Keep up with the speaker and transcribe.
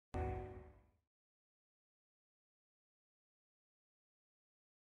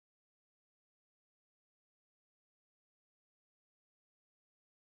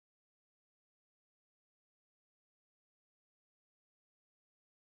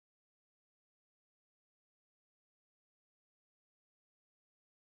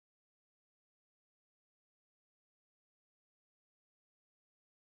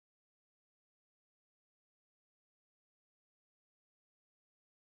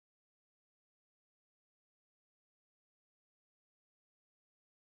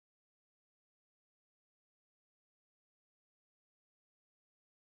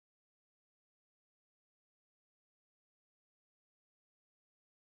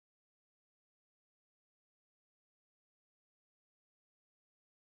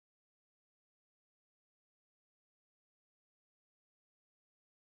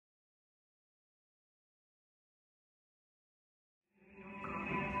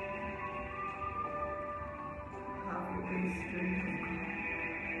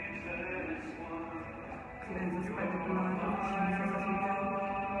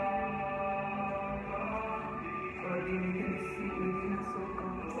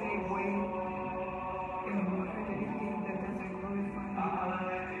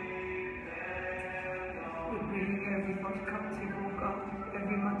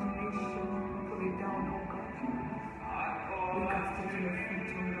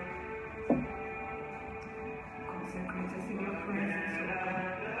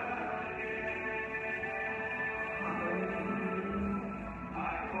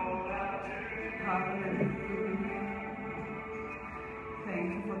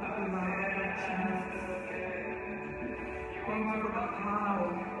you for the blood of Jesus. Thank you for the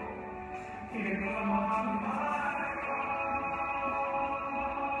power in the name of Jesus.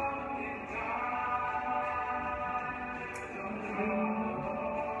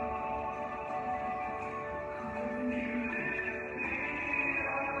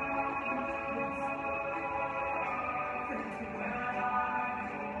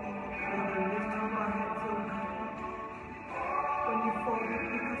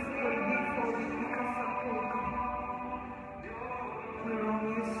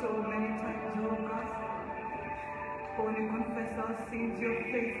 Sins, you're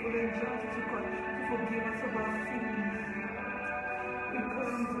faithful and just to forgive us of our sins. We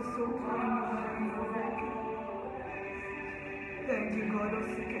cleanse us so and forgive. Thank you, God of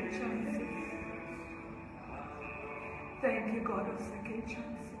second chances. Thank you, God of second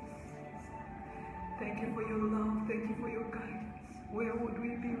chances. Thank you for your love. Thank you for your guidance. Where would we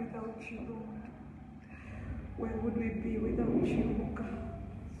be without you, Lord? Where would we be without you, God?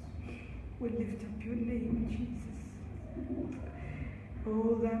 We lift up your name, Jesus.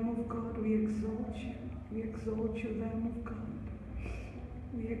 Oh, Lamb of God, we exalt you. We exalt you, Lamb of God.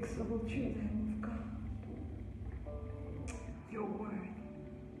 We exalt you, Lamb of God. You're worthy.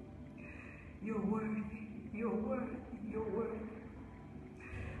 You're worthy. You're worthy. You're worthy.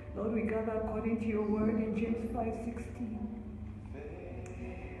 Lord, we gather according to your word in James 5:16.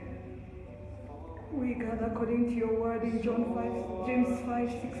 We gather according to your word in James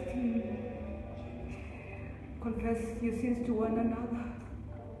 5:16. Confess your sins to one another.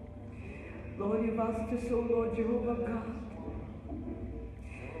 Lord, you've asked us, oh Lord Jehovah God,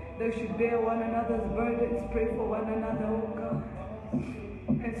 that we should bear one another's burdens, pray for one another, oh God.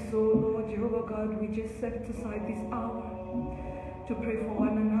 And so, Lord Jehovah God, we just set aside this hour to pray for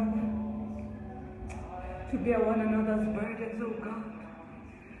one another, to bear one another's burdens, oh God,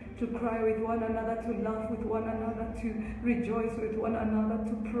 to cry with one another, to laugh with one another, to rejoice with one another,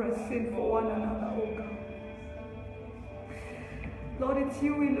 to press in for one another, oh God. Lord, it's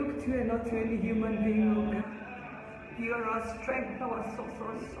you we look to and not to any human being, oh God. You are our strength, our source,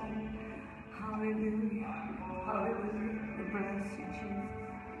 our song. Hallelujah. Hallelujah. We bless you, Jesus.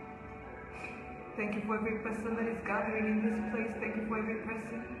 Thank you for every person that is gathering in this place. Thank you for every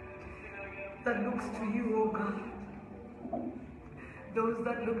person that looks to you, oh God. Those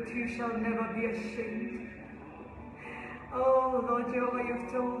that look to you shall never be ashamed. Oh, Lord Jehovah,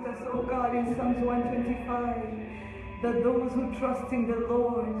 you've told us, oh God, in Psalms 125, that those who trust in the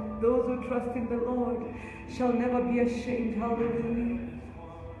Lord shall never be ashamed. Hallelujah.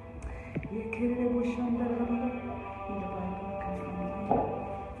 Thank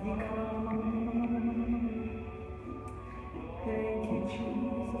you,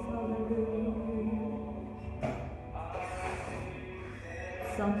 Jesus. Hallelujah.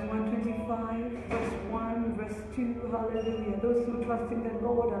 Psalms 125, verse 1, verse 2. Hallelujah. Those who trust in the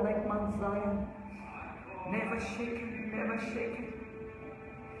Lord are like Mount Zion. Never shaken, never shaken.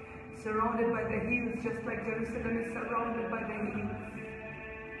 Surrounded by the hills, just like Jerusalem is surrounded by the hills.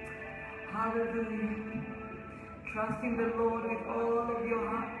 Hallelujah. Trust in the Lord with all of your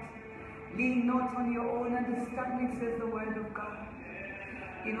heart. Lean not on your own understanding, says the word of God.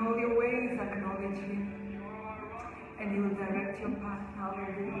 In all your ways acknowledge him, and he will direct your path.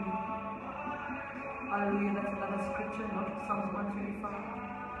 Hallelujah. Hallelujah. That's another scripture, not Psalms 125.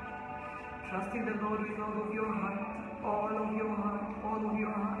 Trust in the Lord with all of your heart, all of your heart, all of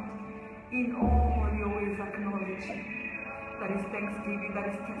your heart. In all your ways acknowledge Him. That is thanksgiving, that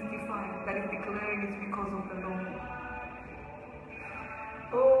is testifying, that is declaring it's because of the Lord.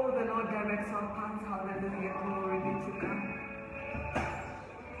 Oh, the Lord directs our paths. Hallelujah. Glory be to God.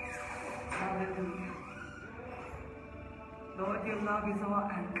 Hallelujah. Lord, your love is our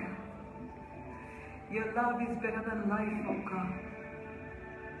anchor. Your love is better than life, oh God.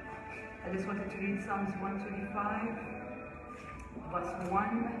 I just wanted to read Psalms 125, verse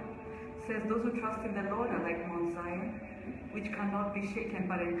 1. Says, those who trust in the Lord are like Mount Zion, which cannot be shaken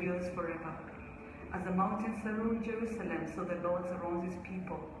but endures forever. As the mountains surround Jerusalem, so the Lord surrounds his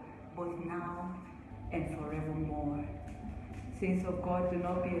people, both now and forevermore. Saints of God, do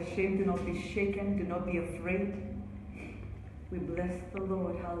not be ashamed, do not be shaken, do not be afraid. We bless the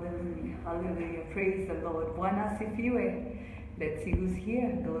Lord. Hallelujah. Hallelujah. Praise the Lord. Bwana asifiwe. Let's see who's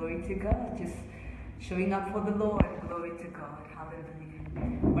here. Glory to God. Just showing up for the Lord. Glory to God. Hallelujah.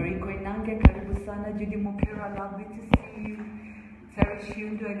 Mariko Inange, karibu sana. Judy Mokera, lovely to see you. Terry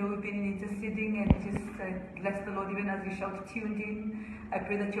Shundu, I know we've been interceding and just bless the Lord even as you shout tuned in. I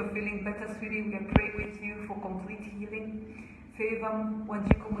pray that you're feeling better, sweetie. We are praying with you for complete healing. Favor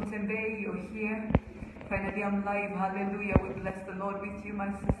Wanjiko Mutembe, you're here. Finally, I'm live. Hallelujah. We bless the Lord with you,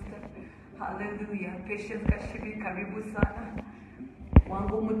 my sister. Hallelujah. Patience Kashibi, karibu sana.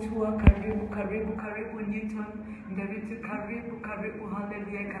 Wangu Mutua, karibu, karibu, karibu, Newton. Nderitu, karibu, karibu.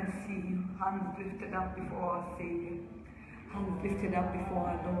 Hallelujah. I can see you. Hands lifted up before our Savior. Hands lifted up before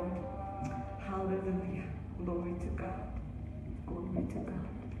our Lord. Hallelujah. Glory to God. Glory to God.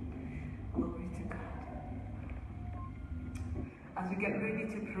 Glory to God. As we get ready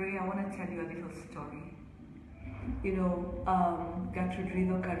to pray, I want to tell you a little story. You know, Gertrude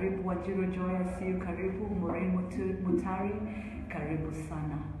Rido, karibu, Wajiro Joy, I see you, karibu, Maureen Mutari, karibu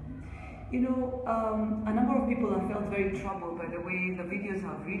sana. You know, a number of people have felt very troubled by the way the videos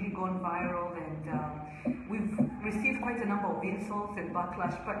have really gone viral, and we've received quite a number of insults and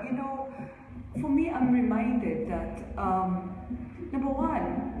backlash. But you know, for me, I'm reminded that, number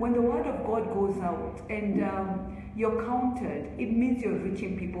one, when the word of God goes out and you're counted, it means you're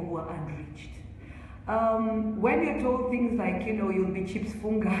reaching people who are unreached. When you're told things like, you know, you'll be chips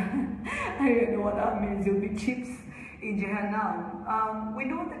funga, I don't know what that means, you'll be chips in Jehannam. We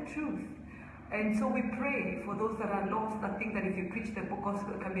know the truth. And so we pray for those that are lost, that think that if you preach the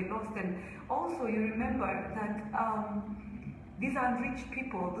gospel can be lost. And also you remember that these are unreached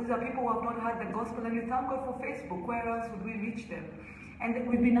people. These are people who have not heard the gospel. And we thank God for Facebook. Where else would we reach them? And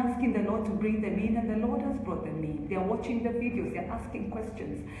we've been asking the Lord to bring them in, and the Lord has brought them in. They're watching the videos, they're asking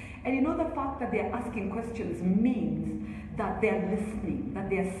questions. And you know, the fact that they're asking questions means that they're listening, that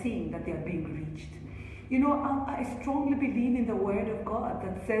they're seeing, that they're being reached. You know, I strongly believe in the word of God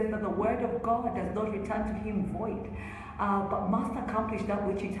that says that the word of God does not return to him void, but must accomplish that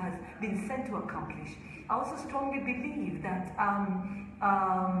which it has been sent to accomplish. I also strongly believe that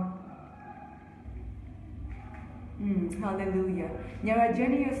hallelujah. Nyara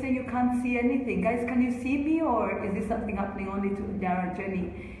Jenny, you're saying you can't see anything. Guys, can you see me, or is this something happening only to Nyara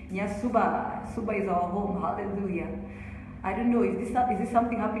Jenny? Nyasuba. Suba is our home. Hallelujah. I don't know, is this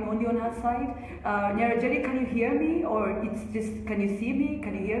something happening only on her side? Nyara Jenny, can you hear me, or it's just, can you see me?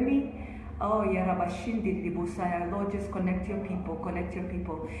 Can you hear me? Oh, Yarabashindi Libusaya. Lord, just connect your people, connect your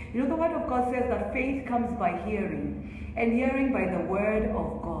people. You know, the word of God says that faith comes by hearing, and hearing by the word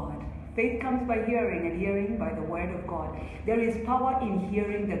of God. Faith comes by hearing, and hearing by the word of God. There is power in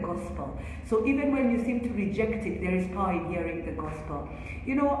hearing the gospel. So even when you seem to reject it, there is power in hearing the gospel.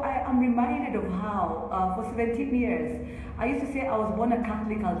 You know, I'm reminded of how for 17 years, I used to say I was born a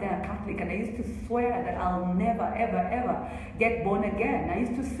Catholic, I'll die a Catholic, and I used to swear that I'll never, ever, ever get born again. I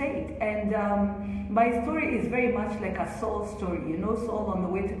used to say it. And my story is very much like a Saul story, you know, Saul on the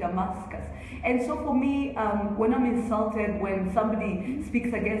way to Damascus. And so for me, when I'm insulted, when somebody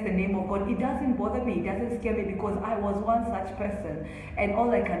speaks against the name of God, it doesn't bother me, it doesn't scare me, because I was one such person, and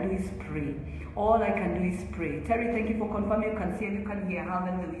all I can do is pray. All I can do is pray. Terry, thank you for confirming you can see and you can hear.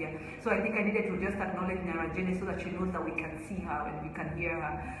 Hallelujah. So I think I needed to just acknowledge Nara Jenny so that she knows that we can see her and we can hear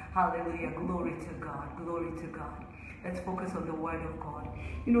her. Hallelujah. Glory to God. Glory to God. Let's focus on the word of God.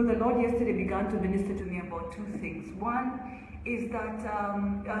 You know, the Lord yesterday began to minister to me about two things. One is that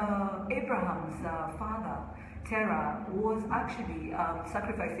Abraham's father, Terah, was actually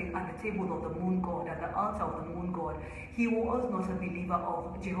sacrificing at the table of the moon god, at the altar of the moon god. He was not a believer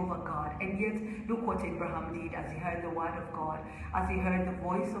of Jehovah God, and yet look what Abraham did as he heard the word of God, as he heard the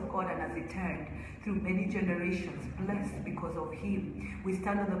voice of God, and as he turned through many generations, blessed because of him. We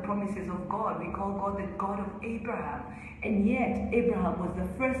stand on the promises of God. We call God the God of Abraham, and yet Abraham was the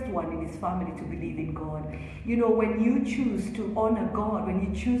first one in his family to believe in God. You know, when you choose to honor God, when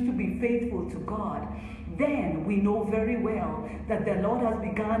you choose to be faithful to God, then we know very well that the Lord has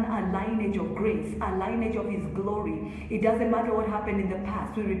begun a lineage of grace, a lineage of his glory. It doesn't matter what happened in the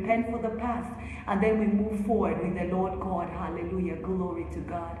past. We repent for the past, and then we move forward with the Lord God. Hallelujah. Glory to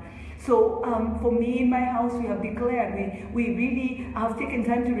God. So for me in my house, we have declared, we really have taken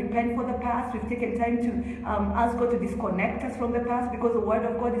time to repent for the past. We've taken time to ask God to disconnect us from the past, because the word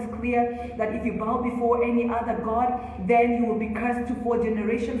of God is clear that if you bow before any other God, then you will be cursed to 4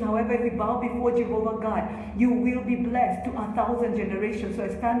 generations. However, if you bow before Jehovah God, you will be blessed to 1,000 generations. So I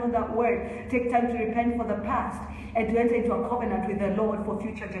stand on that word. Take time to repent for the past and to enter into a covenant with the Lord for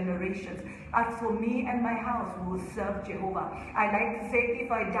future generations. As for me and my house, we will serve Jehovah. I like to say, if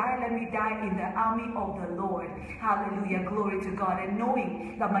I die, let me die in the army of the Lord. Hallelujah. Glory to God. And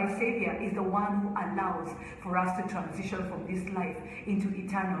knowing that my Savior is the one who allows for us to transition from this life into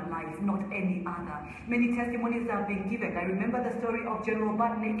eternal life, not any other. Many testimonies have been given. I remember the story of General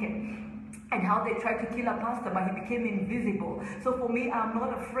Butt Naked. and how they tried to kill a pastor, but he became invisible. So for me, I'm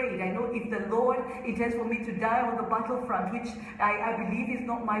not afraid. I know if the Lord intends for me to die on the battlefront, which I believe is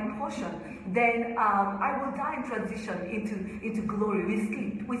not my portion, then I will die in transition into glory.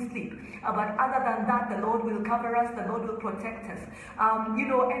 We sleep. But other than that, the Lord will cover us, the Lord will protect us. You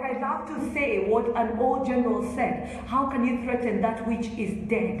know, and I love to say what an old general said: how can you threaten that which is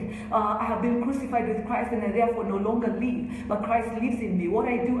dead? I have been crucified with Christ, and I therefore no longer live, but Christ lives in me. What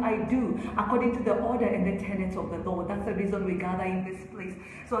I do according to the order and the tenets of the Lord. That's the reason we gather in this place.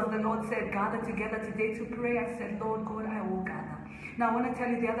 So as the Lord said, gather together today to pray, I said, Lord God, I will gather. Now I want to tell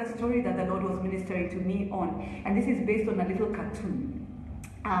you the other story that the Lord was ministering to me on, and this is based on a little cartoon.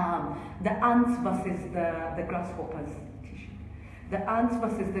 The ants versus the grasshoppers. The ants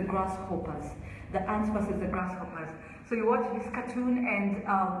versus the grasshoppers. The ants versus the grasshoppers. So you watch this cartoon, and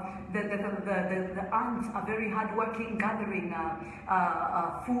the ants are very hardworking, gathering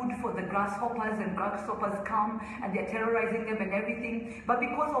food for the grasshoppers, and grasshoppers come and they're terrorizing them and everything. But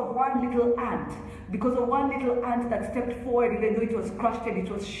because of one little ant that stepped forward, even though it was crushed and it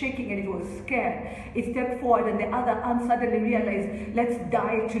was shaking and it was scared, it stepped forward, and the other ant suddenly realized, let's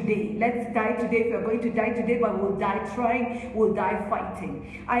die today. Let's die today. If we're going to die today, but we'll die trying, we'll die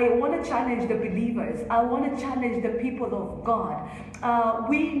fighting. I want to challenge the believers. I want to challenge the people of God.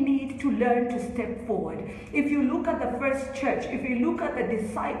 We need to learn to step forward. If you look at the first church, if you look at the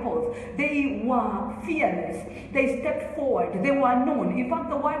disciples, they were fearless. They stepped forward. They were known. In fact,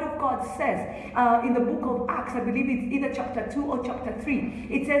 the word of God says in the book of Acts, I believe it's either chapter 2 or chapter 3,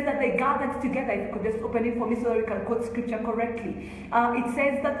 it says that they gathered together. If you could just open it for me so that we can quote scripture correctly. It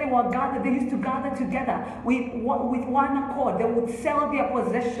says that they were gathered. They used to gather together with one accord. They would sell their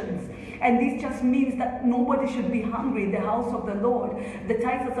possessions. And this just means that nobody should be hungry in the house of the Lord. The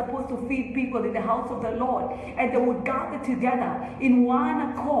tithes are supposed to feed people in the house of the Lord. And they would gather together in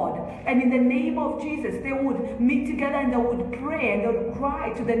one accord. And in the name of Jesus, they would meet together and they would pray and they would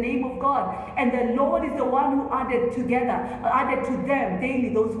cry to the name of God. And the Lord is the one who added to them daily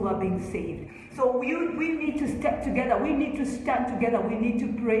those who are being saved. So we need to step together. We need to stand together. We need to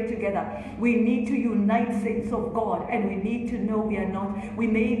pray together. We need to unite, saints of God. And we need to know we are not. We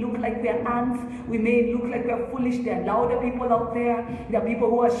may look like we are ants. We may look like we are foolish. There are louder people out there. There are people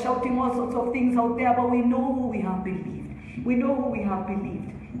who are shouting all sorts of things out there. But we know who we have believed. We know who we have believed.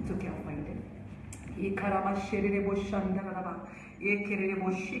 It's okay, I'll find it. It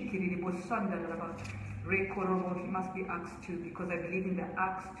must be Acts 2, because I believe in the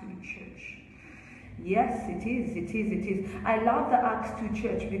Acts 2 church. Yes, it is. I love the Acts 2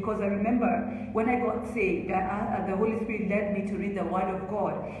 church because I remember when I got saved, the Holy Spirit led me to read the Word of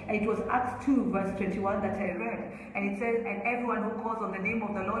God. And it was Acts 2 verse 21 that I read. And it says, and everyone who calls on the name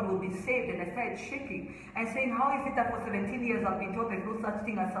of the Lord will be saved. And I started shaking and saying, how is it that for 17 years I've been taught there's no such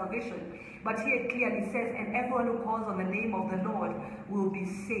thing as salvation? But here it clearly says, and everyone who calls on the name of the Lord will be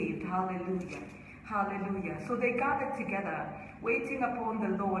saved. Hallelujah. Hallelujah. So they gathered together, waiting upon the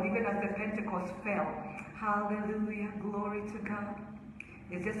Lord, even as the Pentecost fell. Hallelujah. Glory to God.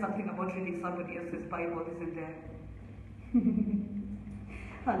 There's just something about reading somebody else's Bible, isn't there?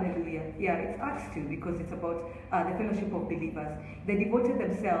 Hallelujah. Yeah, it's Acts 2 because it's about the fellowship of believers. They devoted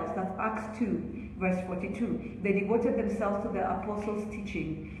themselves, that's Acts 2, verse 42. They devoted themselves to the apostles'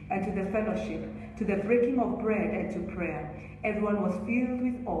 teaching and to the fellowship, to the breaking of bread and to prayer. Everyone was filled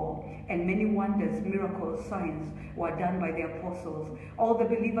with awe, and many wonders, miracles, signs were done by the apostles. All the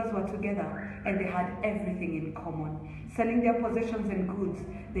believers were together, and they had everything in common. Selling their possessions and goods,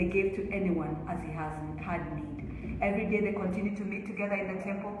 they gave to anyone as he had need. Every day they continued to meet together in the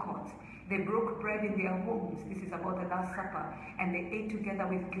temple courts. They broke bread in their homes. This is about the Last Supper. And they ate together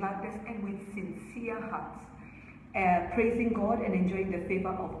with gladness and with sincere hearts, praising God and enjoying the favor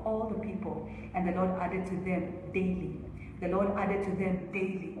of all the people. And the Lord added to them daily. The Lord added to them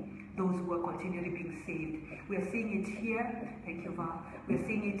daily those who are continually being saved. We are seeing it here. Thank you, Val. We are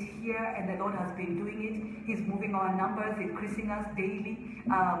seeing it here, and the Lord has been doing it. He's moving our numbers, increasing us daily.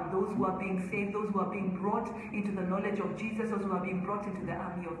 Those who are being saved, those who are being brought into the knowledge of Jesus, those who are being brought into the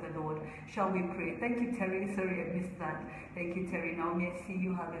army of the Lord. Shall we pray? Thank you, Terry. Sorry, I missed that. Thank you, Terry. Now may I see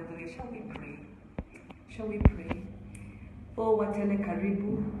you. Hallelujah. Shall we pray? Shall we pray? Oh, watele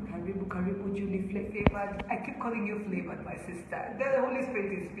karibu, Julie flavored. I keep calling you flavored, my sister. The Holy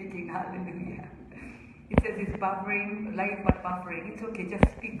Spirit is speaking. Hallelujah. It says it's buffering, light but buffering. It's okay, just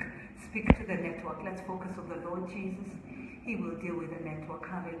speak to the network. Let's focus on the Lord Jesus. He will deal with the network.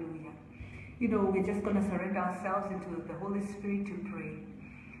 Hallelujah. You know, we're just going to surrender ourselves into the Holy Spirit to pray.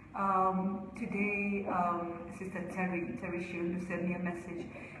 Today, Sister Terry Shield sent me a message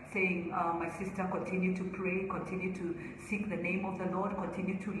saying, my sister, continue to pray, continue to seek the name of the Lord,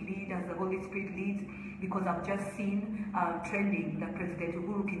 continue to lead as the Holy Spirit leads, because I've just seen trending that President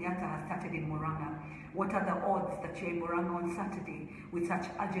Uhuru Kenyatta has started in Murang'a. What are the odds that you're in Murang'a on Saturday with such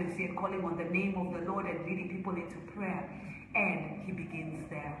urgency and calling on the name of the Lord and leading people into prayer? And he begins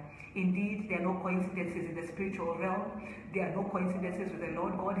there. Indeed, there are no coincidences in the spiritual realm. There are no coincidences with the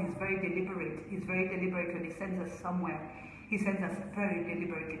Lord God. He's very deliberate. He's very deliberate when he sends us somewhere. He sends us very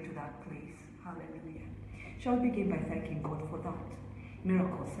deliberately to that place. Hallelujah. Shall we begin by thanking God for that?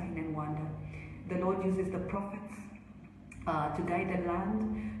 Miracle, sign, and wonder. The Lord uses the prophets to guide the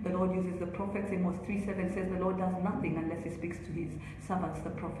land. The Lord uses the prophets. Amos 3:7 says the Lord does nothing unless he speaks to his servants,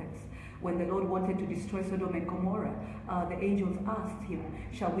 the prophets. When the Lord wanted to destroy Sodom and Gomorrah, the angels asked him,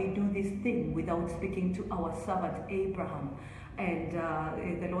 shall we do this thing without speaking to our servant Abraham? And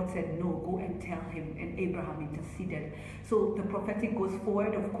the Lord said, no, go and tell him. And Abraham interceded. So the prophetic goes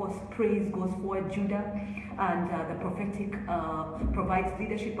forward. Of course, praise goes forward, Judah. And the prophetic provides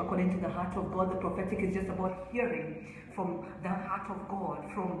leadership according to the heart of God. The prophetic is just about hearing from the heart of God,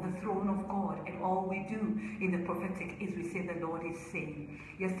 from the throne of God. And all we do in the prophetic is we say the Lord is saying.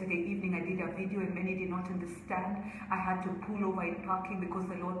 Yesterday evening I did a video and many did not understand. I had to pull over in parking because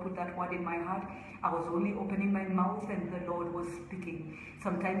the Lord put that word in my heart. I was only opening my mouth and the Lord was speaking.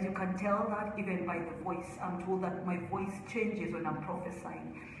 Sometimes you can tell that even by the voice. I'm told that my voice changes when I'm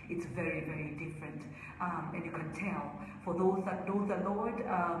prophesying. It's very, very different. And you can tell. For those that know the Lord,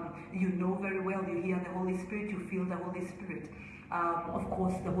 you know very well, you hear the Holy Spirit, you feel the Holy Spirit. Of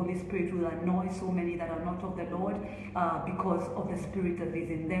course, the Holy Spirit will annoy so many that are not of the Lord because of the spirit that is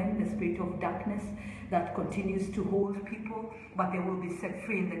in them, the spirit of darkness that continues to hold people, but they will be set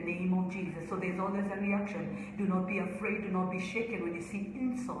free in the name of Jesus. So there's always a reaction. Do not be afraid, do not be shaken when you see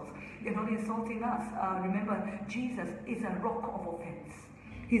insults. They're not insulting us. Remember, Jesus is a rock of offense.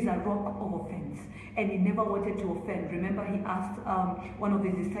 He's a rock of offense, and he never wanted to offend. Remember, he asked one of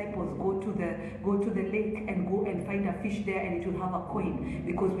his disciples, go to the lake and go and find a fish there, and it will have a coin,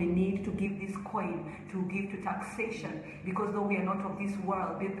 because we need to give this coin to give to taxation. Because though we are not of this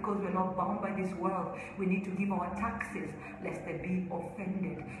world, because we are not bound by this world, we need to give our taxes lest they be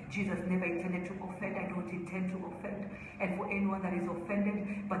offended. Jesus never intended to offend. I don't intend to offend. And for anyone that is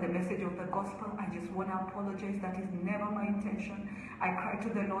offended by the message of the gospel, I just want to apologize. That is never my intention. I cry to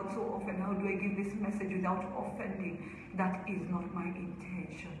the Lord so often, how do I give this message without offending? That is not my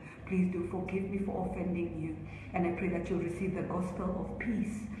intention. Please do forgive me for offending you. And I pray that you'll receive the gospel of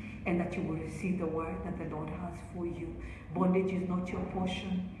peace and that you will receive the word that the Lord has for you. Bondage is not your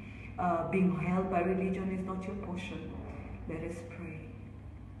portion. Being held by religion is not your portion. Let us pray.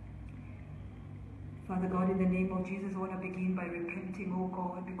 Father God, in the name of Jesus, I want to begin by repenting, oh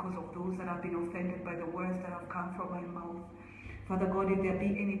God, because of those that have been offended by the words that have come from my mouth. Father God, if there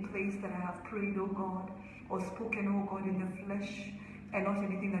be any place that I have prayed, oh God, or spoken, oh God, in the flesh, and not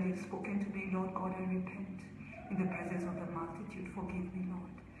anything that you've spoken to me, Lord God, I repent. In the presence of the multitude, forgive me,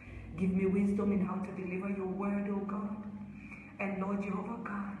 Lord. Give me wisdom in how to deliver your word, oh God. And Lord Jehovah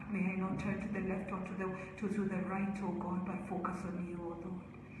God, may I not turn to the left or to the right, oh God, but focus on you, oh Lord.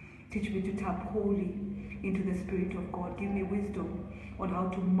 Teach me to tap wholly into the Spirit of God. Give me wisdom on how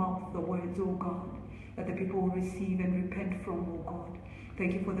to mouth the words, oh God, that the people will receive and repent from, oh God.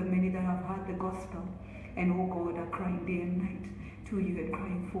 Thank you for the many that have heard the gospel and, oh God, are crying day and night to you and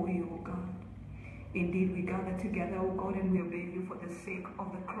crying for you, oh God. Indeed, we gather together, oh God, and we obey you for the sake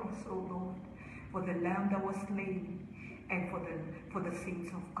of the cross, oh Lord, for the Lamb that was slain and for the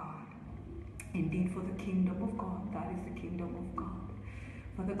saints of God. Indeed, for the kingdom of God. That is the kingdom of God.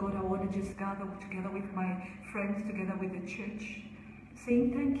 Father God, I want to just gather together with my friends, together with the church,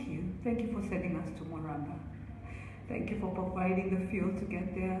 saying thank you. Thank you for sending us to Murang'a. Thank you for providing the fuel to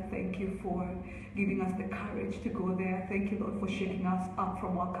get there. Thank you for giving us the courage to go there. Thank you, Lord, for shaking us up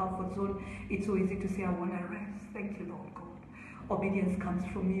from our comfort zone. It's so easy to say, I want to rest. Thank you, Lord God. Obedience comes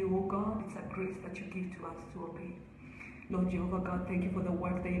from you, oh God. It's a grace that you give to us to obey. Lord Jehovah God, thank you for the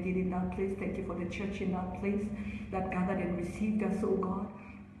work that you did in that place. Thank you for the church in that place that gathered and received us, oh God.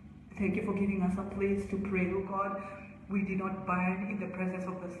 Thank you for giving us a place to pray, oh God. We did not burn in the presence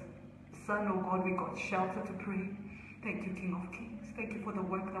of the sun, oh God. We got shelter to pray. Thank you, King of Kings. Thank you for the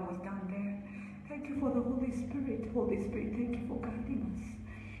work that was done there. Thank you for the Holy Spirit. Holy Spirit, thank you for guiding us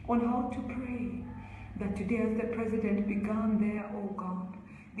on how to pray. That today as the President began there, oh God,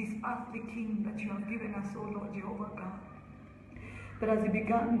 this earthly King that you have given us, oh Lord Jehovah God, that as he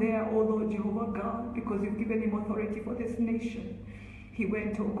began there, oh Lord Jehovah God, because you've given him authority for this nation, he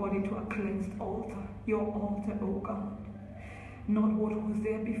went, oh God, into a cleansed altar, your altar, oh God. Not what was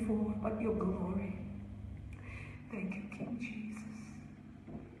there before, but your glory. Thank you, King Jesus.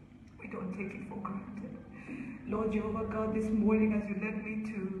 don't take it for granted. Lord Jehovah God, this morning as you led me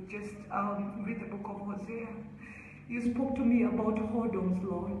to just read the book of Hosea, you spoke to me about whoredoms,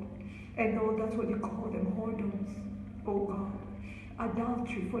 Lord. And Lord, that's what you call them, whoredoms, oh God.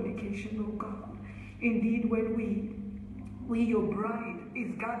 Adultery, fornication, oh God. Indeed, when we, your bride,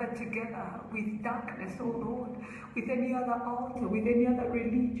 is gathered together with darkness, oh Lord, with any other altar, with any other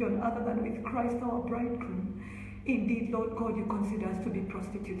religion other than with Christ our bridegroom. Indeed, Lord God, you consider us to be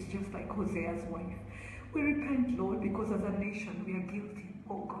prostitutes just like Hosea's wife. We repent, Lord, because as a nation we are guilty,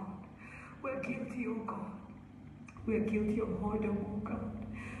 oh God. We are guilty, oh God. We are guilty of whoredom, oh God.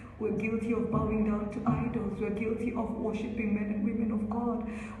 We're guilty of bowing down to idols. We're guilty of worshiping men and women of God.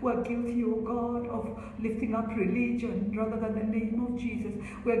 We're guilty, oh God, of lifting up religion rather than the name of Jesus.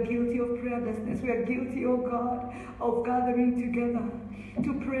 We're guilty of prayerlessness. We're guilty, oh God, of gathering together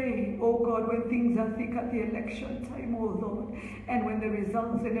to pray, oh God, when things are thick at the election time, oh Lord. And when the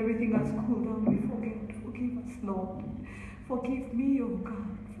results and everything has cooled down, we forget. Forgive us, Lord. Forgive me, oh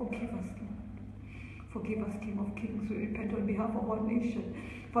God. Forgive us, Lord. Forgive us, King of Kings. We repent on behalf of our nation.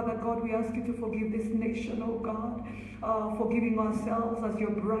 Father God, we ask you to forgive this nation, oh God, forgiving ourselves as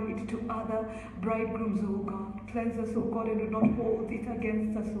your bride to other bridegrooms, oh God. Cleanse us, oh God, and do not hold it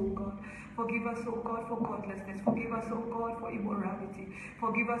against us, oh God. Forgive us, oh God, for godlessness. Forgive us, oh God, for immorality.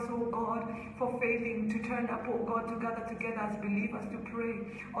 Forgive us, oh God, for failing to turn up, oh God, to gather together as believers to pray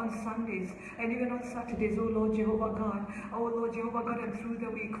on Sundays and even on Saturdays, oh Lord Jehovah God. Oh Lord Jehovah God, and through the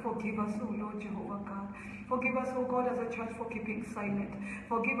week, forgive us, oh Lord Jehovah God. Forgive us, oh God, as a church for keeping silent.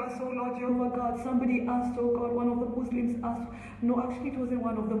 Forgive us, oh Lord Jehovah God. Somebody asked, oh God, one of the Muslims asked, no, actually it wasn't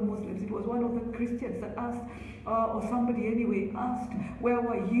one of the Muslims, it was one of the Christians that asked, or somebody anyway asked, where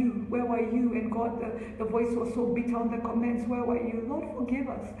were you? Where were you? And God, the voice was so bitter on the comments, where were you? Lord, forgive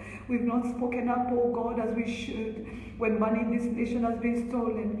us. We've not spoken up, oh God, as we should. When money in this nation has been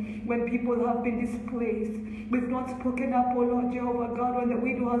stolen, when people have been displaced, we've not spoken up, oh Lord Jehovah God, when the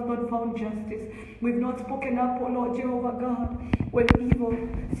widow has not found justice. We've not spoken up, oh Lord Jehovah God, when evil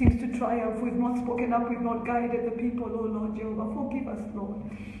seems to triumph. We've not spoken up, we've not guided the people, oh Lord Jehovah. Forgive us, Lord.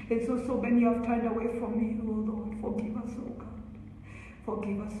 And so many have turned away from me, oh Lord. Forgive us, oh God.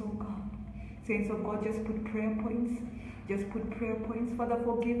 Forgive us, oh God. Saints of God, just put prayer points. Just put prayer points. Father,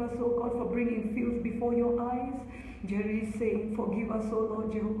 forgive us, oh God, for bringing filth before your eyes. Jerry is saying, forgive us, oh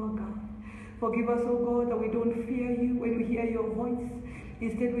Lord Jehovah God. Forgive us, oh God, that we don't fear you when we hear your voice.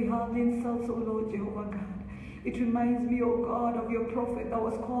 Instead, we have insults, oh Lord Jehovah God. It reminds me, oh God, of your prophet that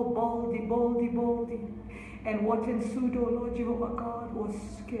was called Baldy. And what ensued, oh Lord Jehovah God, was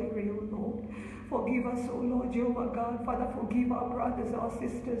scary, oh Lord. Forgive us, oh Lord Jehovah God. Father, forgive our brothers, our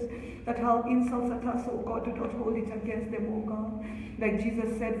sisters that hurl insults at us, oh God. Do not hold it against them, oh God. Like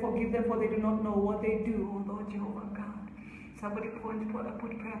Jesus said, forgive them for they do not know what they do, oh Lord Jehovah God. Somebody put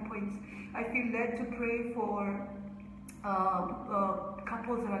prayer points. I feel led to pray for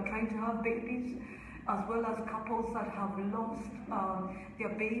couples that are trying to have babies, as well as couples that have lost their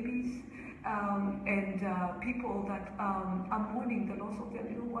babies, and people that are mourning the loss of their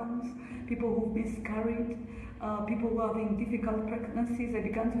little ones, people who've miscarried, people who are having difficult pregnancies. I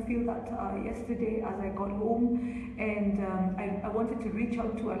began to feel that yesterday as I got home, and I wanted to reach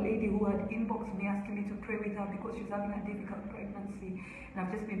out to a lady who had inboxed me asking me to pray with her because she's having a difficult pregnancy. And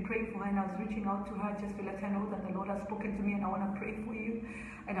I've just been praying for her, and I was reaching out to her just to let her know that the Lord has spoken to me and I want to pray for you.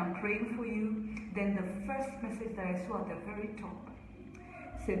 And I'm praying for you. Then the first message that I saw at the very top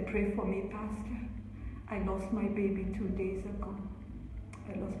said, pray for me, Pastor. I lost my baby 2 days ago.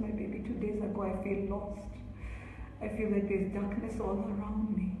 I lost my baby 2 days ago. I feel lost. I feel like there's darkness all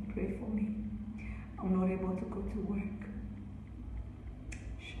around me. Pray for me. I'm not able to go to work.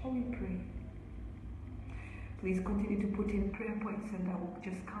 Shall we pray? Please continue to put in prayer points and I will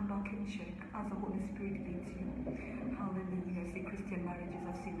just come back and check as the Holy Spirit leads you. Hallelujah. I see Christian marriages.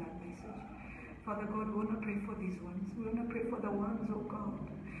 I've seen that message. Father God, we want to pray for these ones. We want to pray for the ones, oh God,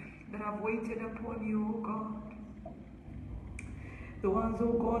 that have waited upon you, oh God. The ones,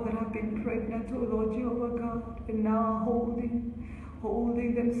 oh God, that have been pregnant, oh Lord Jehovah God, and now are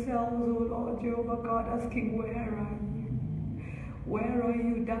holding themselves, oh Lord Jehovah God, asking, where are you? Where are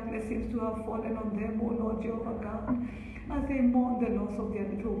you? Darkness seems to have fallen on them, oh Lord Jehovah God, as they mourn the loss of their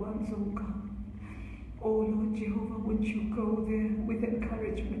little ones, oh God. Oh Lord Jehovah, won't you go there with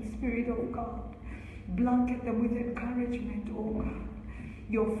encouragement, Spirit of God. Blanket them with encouragement, oh God.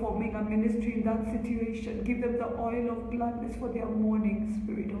 You're forming a ministry in that situation. Give them the oil of gladness for their mourning,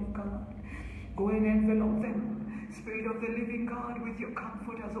 Spirit of God. Go and envelop them, Spirit of the living God, with your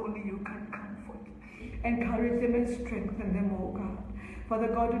comfort as only you can comfort. Encourage them and strengthen them, oh God. Father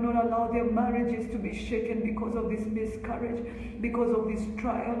God, do not allow their marriages to be shaken because of this miscarriage, because of this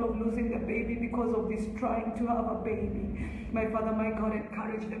trial of losing the baby, because of this trying to have a baby. My Father, my God,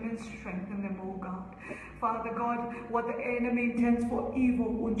 encourage them and strengthen them, oh God. Father God, what the enemy intends for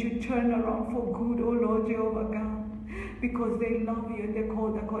evil, would you turn around for good, oh Lord Jehovah God? Because they love you and they're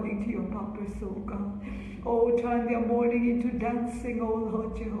called according to your purpose, oh God. Oh, turn their mourning into dancing, oh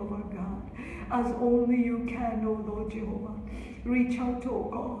Lord Jehovah God, as only you can, oh Lord Jehovah. Reach out, oh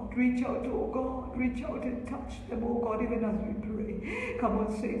God, reach out, oh God, reach out and touch them, oh God, even as we pray. Come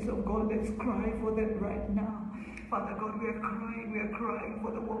on, saints of God, let's cry for them right now. Father God, we are crying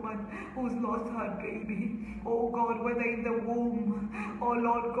for the woman who's lost her baby. Oh God, whether in the womb, oh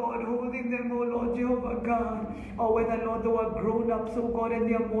Lord God, holding them, oh Lord Jehovah God, or whether, Lord, they were grown-ups, oh God, in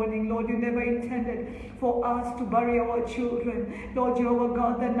their mourning. Lord, you never intended for us to bury our children. Lord Jehovah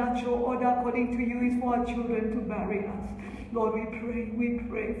God, the natural order according to you is for our children to bury us. Lord, we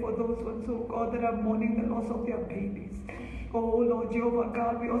pray for those ones, oh God, that are mourning the loss of their babies. Oh Lord Jehovah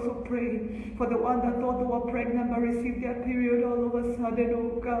God, we also pray for the one that thought they were pregnant but received their period all of a sudden,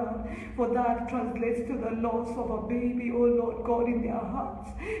 oh God. For that translates to the loss of a baby, oh Lord God, in their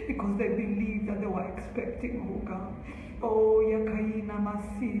hearts, because they believed that they were expecting, oh God. Oh Yakaina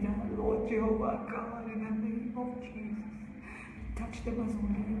Masida, Lord Jehovah God, in the name of Jesus, touch them as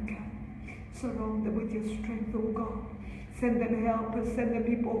only you can. Surround them with your strength, oh God. Send them helpers, send them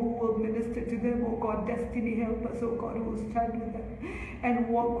people who will minister to them, oh God, destiny helpers, oh God, who will stand with them and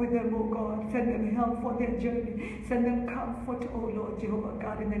walk with them, oh God. Send them help for their journey. Send them comfort, oh Lord Jehovah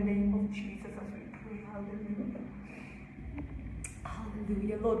God, in the name of Jesus as we pray. Hallelujah.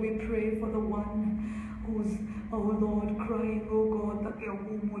 Hallelujah. Lord, we pray for the one who's, oh Lord, crying, oh God, that their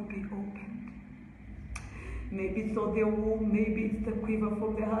womb would be opened. Maybe it's not their womb, maybe it's the quiver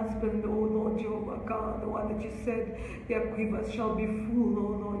from their husband, oh Lord Jehovah God, the one that you said their quivers shall be full,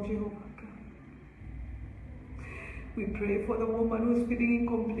 oh Lord Jehovah God. We pray for the woman who's feeling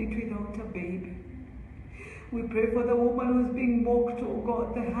incomplete without a baby. We pray for the woman who's being mocked, oh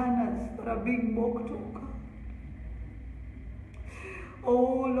God, the Hannahs that are being mocked, oh God.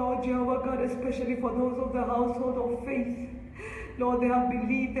 Oh Lord Jehovah God, especially for those of the household of faith. Lord, they have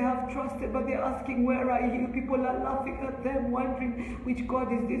believed, they have trusted, but they're asking, where are you? People are laughing at them, wondering, which God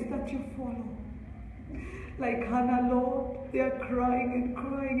is this that you follow? Like Hannah, Lord, they are crying,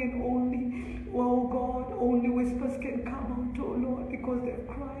 and only, oh God, only whispers can come out, oh Lord, because they've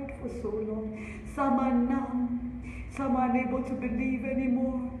cried for so long. Some are numb, some are unable to believe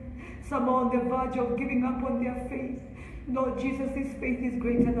anymore, some are on the verge of giving up on their faith. Lord Jesus, this faith is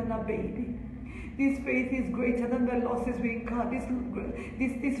greater than a baby. This faith is greater than the losses we incur.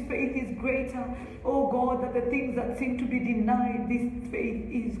 This faith is greater, oh God, that the things that seem to be denied, this faith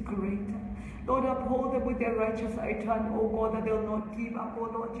is greater. Lord, uphold them with their righteous right hand, oh God, that they'll not give up, oh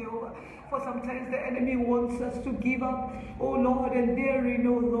Lord Jehovah. For sometimes the enemy wants us to give up, oh Lord, and therein,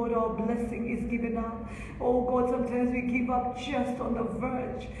 oh Lord, our blessing is given up. Oh God, sometimes we give up just on the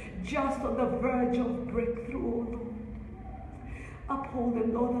verge of breakthrough, oh Lord. Uphold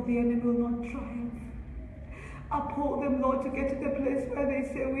them, Lord, that the enemy will not triumph. Uphold them, Lord, to get to the place where they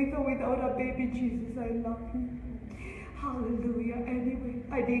say, with or without a baby, Jesus, I love you. Hallelujah. Anyway,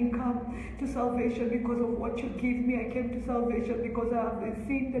 I didn't come to salvation because of what you give me. I came to salvation because I have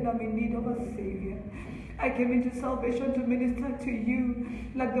sinned and I'm in need of a Savior. I came into salvation to minister to you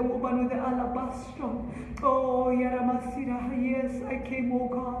like the woman with the alabaster. Oh, Yaramasira, yes, I came, oh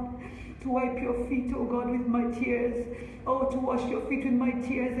God, to wipe your feet, oh God, with my tears. Oh, to wash your feet with my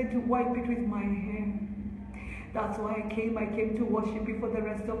tears and to wipe it with my hair. That's why I came to worship you for the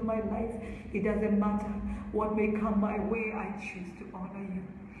rest of my life. It doesn't matter what may come my way, I choose to honor you.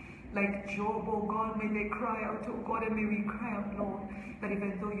 Like Job, oh God, may they cry out, oh God, and may we cry out, Lord, that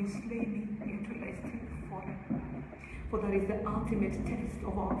even though you slay me, yet will I still follow. For that is the ultimate test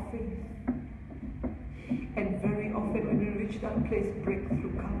of our faith. And very often when we reach that place,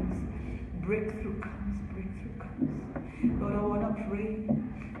 breakthrough comes. Breakthrough comes, breakthrough comes. Lord, I want to pray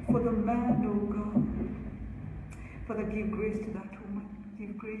for the man, oh God. Father, give grace to that woman.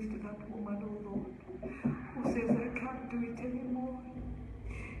 Give grace to that woman, oh Lord, who says, I can't do it anymore.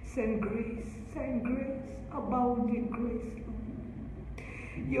 Send grace, abounding grace, Lord.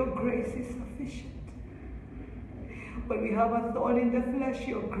 Your grace is sufficient. When we have a thorn in the flesh,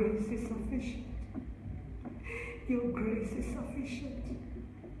 your grace is sufficient. Your grace is sufficient.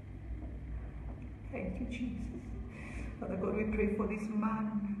 Thank you, Jesus. Father God, we pray for this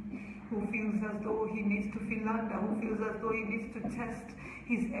man who feels as though he needs to philander, who feels as though he needs to test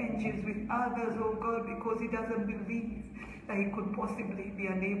his engines with others, oh God, because he doesn't believe that he could possibly be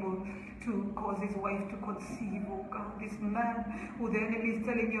unable to cause his wife to conceive, oh God. This man who the enemy is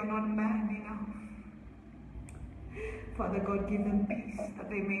telling you're not man enough. Father God, give them peace that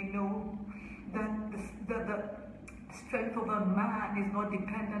they may know that the strength of a man is not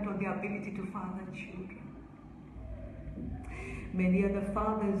dependent on the ability to father children. Many are the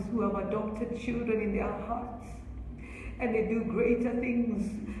fathers who have adopted children in their hearts, and they do greater things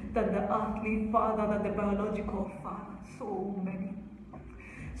than the earthly father, than the biological father. So many.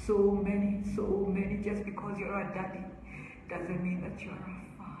 Just because you're a daddy doesn't mean that you're a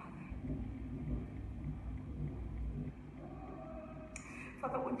father.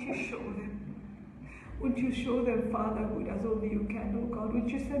 Father, won't you show them? Won't you show them fatherhood as only you can, oh God? Won't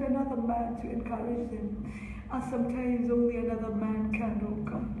you send another man to encourage them? As sometimes only another man can, oh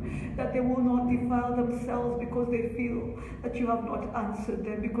God. That they will not defile themselves because they feel that you have not answered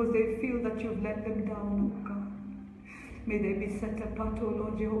them, because they feel that you've let them down, oh God. May they be set apart, oh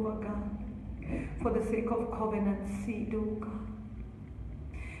Lord Jehovah God, for the sake of covenant seed, oh God.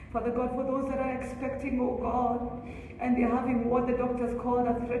 Father God, for those that are expecting, oh God, and they're having what the doctors call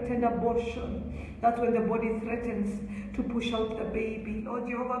a threatened abortion. That's when the body threatens to push out the baby. Lord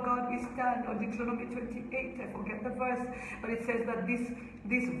Jehovah God, we stand on Deuteronomy 28. I forget the verse, but it says that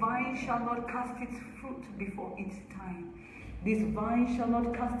this vine shall not cast its fruit before its time. This vine shall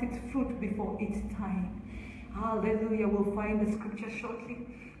not cast its fruit before its time. Hallelujah. We'll find the scripture shortly.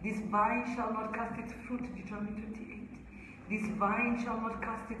 This vine shall not cast its fruit, Deuteronomy 28. This vine shall not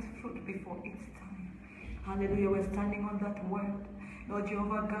cast its fruit before its time. Hallelujah. We're standing on that word. Lord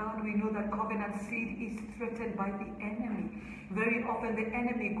Jehovah God, we know that covenant seed is threatened by the enemy. Very often the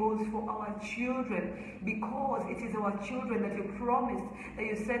enemy goes for our children, because it is our children that you promised, that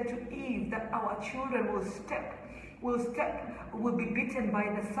you said to Eve that our children will be bitten by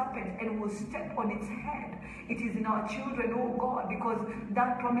the serpent and will step on its head. It is in our children, oh God, because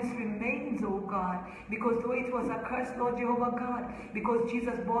that promise remains, oh God. Because though it was a curse, Lord Jehovah God, because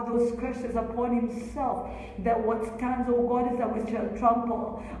Jesus bore those curses upon himself, that what stands, oh God, is that we shall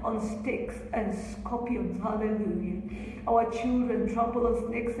trample on snakes and scorpions. Hallelujah. Our children trample on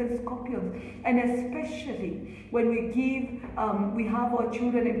snakes and scorpions. And especially when we have our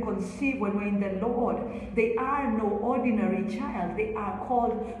children and conceive, when we're in the Lord, they are no ordinary child. They are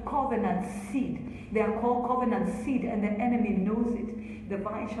called covenant seed. They are called covenant seed, and the enemy knows it. The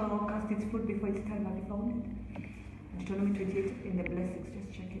vine shall not cast its fruit before its time. Have you found it? Deuteronomy 28 in the blessings.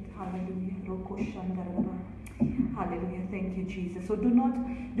 Just check it. Hallelujah. Hallelujah. Thank you, Jesus. So do not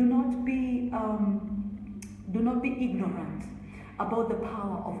be ignorant about the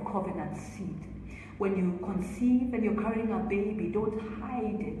power of covenant seed. When you conceive and you're carrying a baby, don't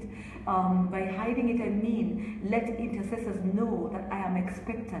hide it. By hiding it, I mean, let intercessors know that I am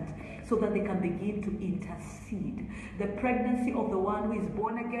expectant, so that they can begin to intercede. The pregnancy of the one who is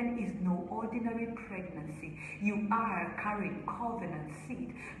born again is no ordinary pregnancy. You are carrying covenant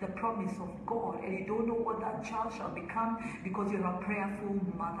seed, the promise of God, and you don't know what that child shall become because you're a prayerful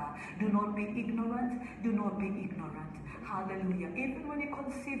mother. Do not be ignorant. Do not be ignorant. Hallelujah. Even when you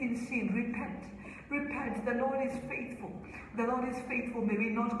conceive in sin, repent. Repent. The Lord is faithful. The Lord is faithful. May we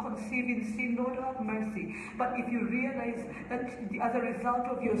not conceive in sin. Lord, have mercy. But if you realize that as a result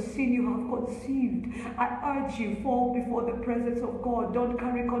of your sin you have conceived, I urge you, fall before the presence of God. Don't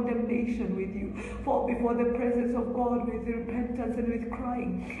carry condemnation with you. Fall before the presence of God with repentance and with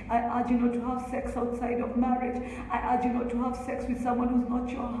crying. I urge you not to have sex outside of marriage. I urge you not to have sex with someone who's not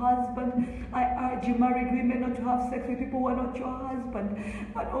your husband. I urge you, married women, not to have sex with people who are not your husband.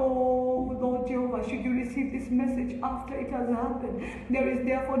 But oh, Lord Jehovah, should you receive this message after it has happened, there is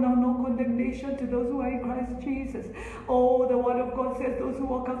therefore now no condemnation to those who are in Christ Jesus. Oh, the word of God says those who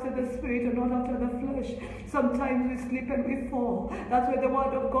walk after the Spirit and not after the flesh. Sometimes we slip and we fall. That's why the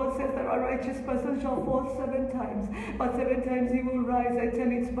word of God says that a righteous person shall fall 7 times, but 7 times he will rise. I tell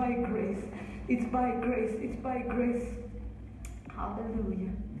you, it's by grace. It's by grace. It's by grace.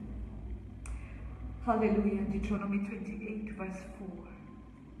 Hallelujah. Hallelujah. Deuteronomy 28 verse 4.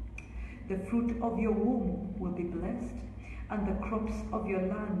 The fruit of your womb will be blessed, and the crops of your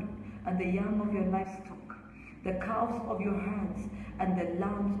land, and the young of your livestock, the calves of your herds, and the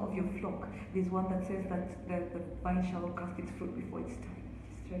lambs of your flock. There's one that says that the vine shall not cast its fruit before its time.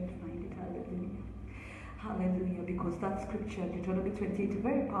 Just trying to find it. Hallelujah. Hallelujah. Because that scripture, Deuteronomy 28, is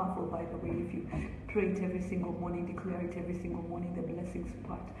very powerful, by the way. If you pray it every single morning, declare it every single morning, the blessings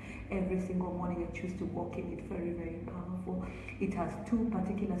part, every single morning, I choose to walk in it. Very, very powerful. It has 2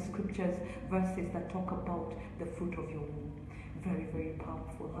 particular scriptures, verses that talk about the fruit of your womb. Very, very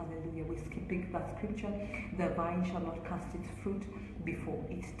powerful. Hallelujah. We speak that scripture. The vine shall not cast its fruit before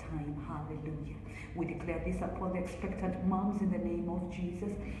its time. Hallelujah. We declare this upon the expectant moms in the name of Jesus.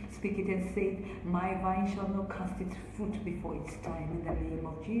 Speak it and say, my vine shall not cast its fruit before its time in the name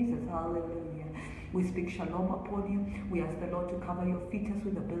of Jesus. Hallelujah. We speak shalom upon you. We ask the Lord to cover your fetus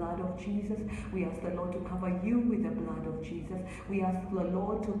with the blood of Jesus. We ask the Lord to cover you with the blood of Jesus. We ask the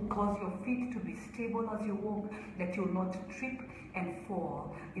Lord to cause your feet to be stable as you walk, that you will not trip and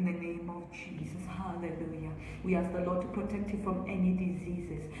fall in the name of Jesus. Hallelujah. We ask the Lord to protect you from any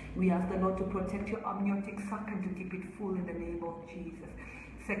diseases. We ask the Lord to protect your amniotic sac and to keep it full in the name of Jesus.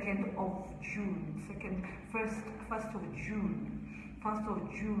 2nd of June, 1st of June, 1st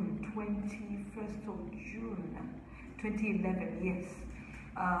of June, 21st of June, 2011, yes.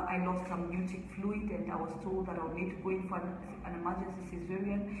 I lost some amniotic fluid and I was told that I would need to go in for an emergency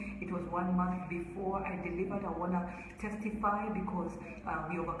cesarean. It was 1 month before I delivered. I want to testify because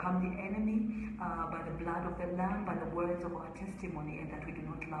we overcome the enemy by the blood of the Lamb, by the words of our testimony, and that we do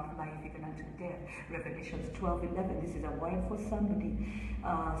not love life even unto death. Revelations 12:11. This is a word for somebody.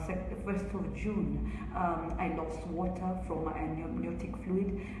 1st of June, I lost water from my amniotic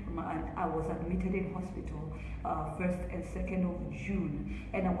fluid and I was admitted in hospital 1st and 2nd of June.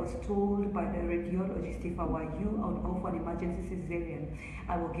 And I was told by the radiologist, if I were you, I would go for an emergency cesarean.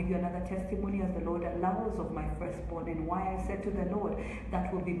 I will give you another testimony as the Lord allows of my firstborn, and why I said to the Lord,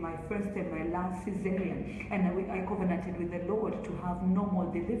 that will be my first and my last cesarean. And I covenanted with the Lord to have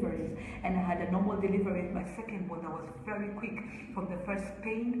normal deliveries. And I had a normal delivery with my secondborn that was very quick. From the first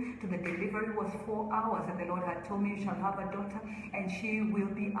pain to the delivery was 4 hours. And the Lord had told me, you shall have a daughter and she will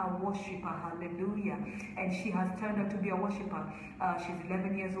be a worshiper. Hallelujah. And she has turned out to be a worshiper. She's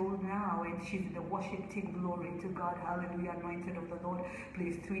 11 years old now and she's in the worship team. Glory to God. Hallelujah. Anointed of the Lord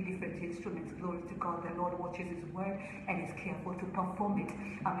plays 3 different instruments. Glory to God. The Lord watches his word and is careful to perform it.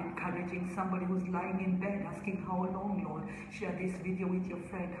 I'm encouraging somebody who's lying in bed asking, how long, Lord? Share this video with your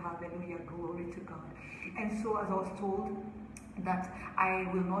friend. Hallelujah. Glory to God. And so as I was told, that I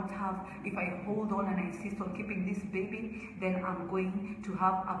will not have, if I hold on and I insist on keeping this baby, then I'm going to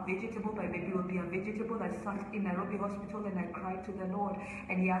have a vegetable. My baby will be a vegetable. I sat in Nairobi hospital and I cried to the Lord,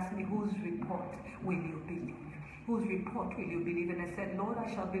 and he asked me, whose report will you believe? Whose report will you believe? And I said, Lord,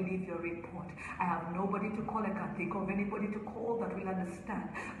 I shall believe your report. I have nobody to call. I can't think of anybody to call that will understand.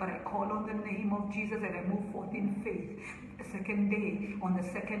 But I call on the name of Jesus and I move forth in faith. The second day, on the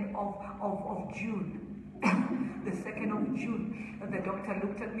 2nd of June, the 2nd of June, the doctor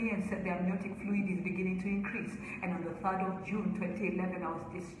looked at me and said the amniotic fluid is beginning to increase. And on the 3rd of June 2011, I was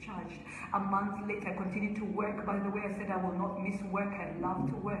discharged. A month later, I continued to work. By the way, I said I will not miss work. I love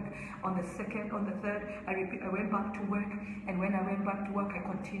to work. On the 3rd, I went back to work. And when I went back to work, I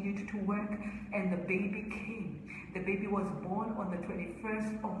continued to work. And the baby came. The baby was born on the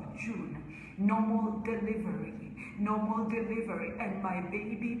 21st of June. Normal delivery. Normal delivery. And my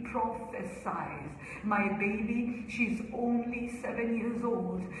baby prophesies. My baby, she's only 7 years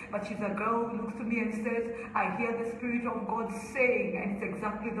old, but she's a girl who looks to me and says, I hear the Spirit of God saying, and it's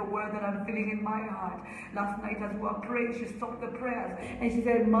exactly the word that I'm feeling in my heart. Last night as we were praying, she stopped the prayers and she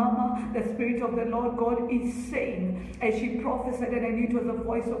said, Mama, the Spirit of the Lord God is saying, and she prophesied, and I knew it was the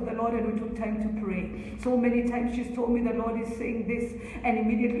voice of the Lord, and we took time to pray. So many times she's told me the Lord is saying this, and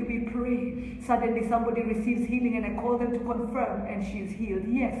immediately we pray. Suddenly somebody receives healing and I call them to confirm, and she is healed.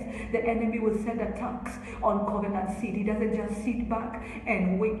 Yes, the enemy will send attacks on covenant seed. He doesn't just sit back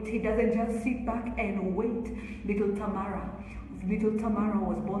and wait. He doesn't just sit back and wait. Little Tamara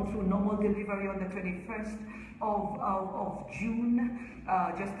was born through normal delivery on the 21st of June,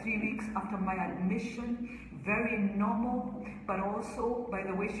 just 3 weeks after my admission. Very normal, but also, by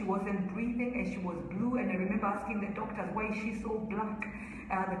the way, she wasn't breathing and she was blue. And I remember asking the doctors, why is she so black?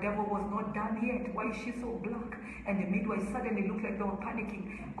 The devil was not done yet. Why is she so black? And the midwife suddenly looked like they were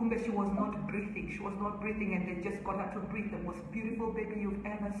panicking. Kumbe, she was not breathing. She was not breathing, and they just got her to breathe. The most beautiful baby you've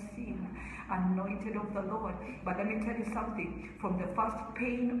ever seen. Anointed of the Lord. But let me tell you something. From the first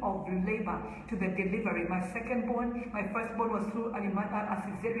pain of labor to the delivery, my firstborn was through a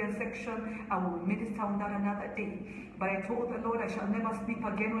cesarean section. I will minister on that another day. But I told the Lord, I shall never sleep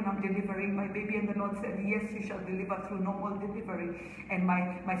again when I'm delivering my baby. And the Lord said, yes, you shall deliver through normal delivery. And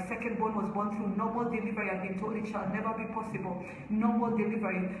my secondborn was born through normal delivery. I've been told it shall never be possible. Normal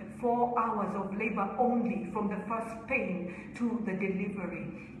delivery, 4 hours of labor only from the first pain to the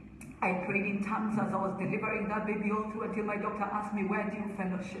delivery. I prayed in tongues as I was delivering that baby all through until my doctor asked me, where do you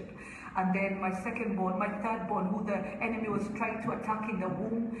fellowship? And then my thirdborn, who the enemy was trying to attack in the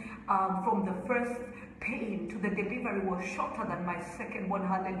womb, from the first pain to the delivery was shorter than my second one.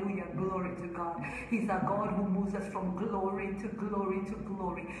 Hallelujah. Glory to God. He's a God who moves us from glory to glory to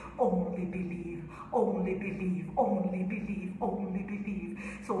glory. Only believe, only believe, only believe, only believe.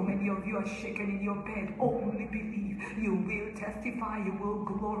 So many of you are shaken in your bed. Only believe. You will testify. You will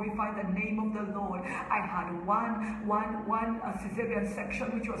glorify the name of the Lord. I had one cesarean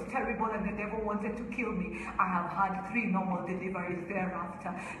section which was terrible, and the devil wanted to kill me. I have had 3 normal deliveries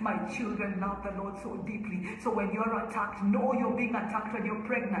thereafter. My children love the Lord so deeply. So when you're attacked, know you're being attacked when you're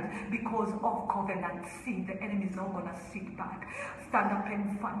pregnant because of covenant seed. The enemy is not going to sit back. Stand up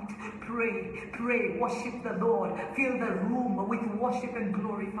and fight. Pray, pray, worship the Lord. Fill the room with worship and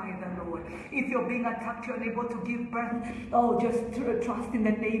glorify the Lord. If you're being attacked, you're unable to give birth, oh, just trust in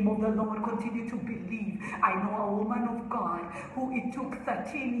the name of the Lord. Continue to believe. I know a woman of God who it took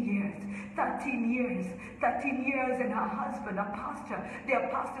 13 years, and her husband, a pastor. They are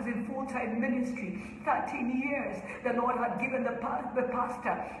pastors in full-time ministry. 13 years, the Lord had given the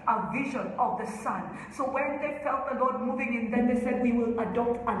pastor a vision of the son. So when they felt the Lord moving in them, they said, we will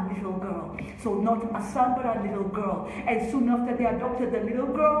adopt a little girl. So not a son, but a little girl. And soon after they adopted the little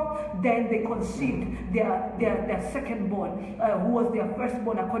girl, then they conceived their second born, who was their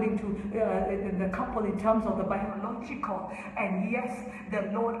firstborn according to the couple in terms of the biological. And yes, the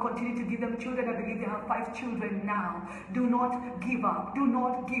Lord continued to give them children. I believe they have 5 children now. Do not give up. Do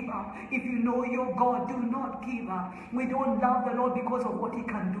not give up. If you know your God, do not give up. We don't love the Lord because of what he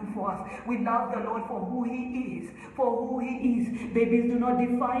can do for us. We love the Lord for who he is. For who he is. Babies do not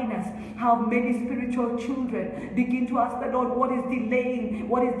define us. Have many spiritual children. Begin to ask the Lord, what is delaying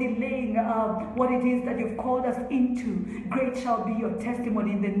what it is that you've called us into. Great shall be your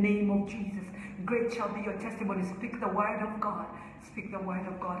testimony in the name of Jesus. Great shall be your testimony. Speak the word of God. Speak the word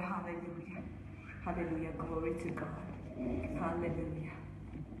of God. Hallelujah. Hallelujah. Glory to God. Hallelujah.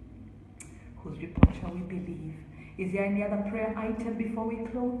 Whose report shall we believe? Is there any other prayer item before we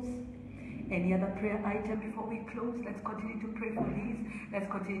close? Any other prayer item before we close? Let's continue to pray for these. Let's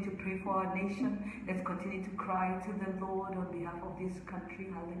continue to pray for our nation. Let's continue to cry to the Lord on behalf of this country.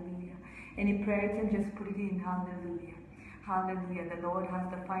 Hallelujah. Any prayer item, just put it in. Hallelujah. Hallelujah. The Lord has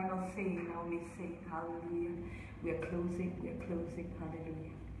the final say in how we say. Hallelujah. We are closing. We are closing.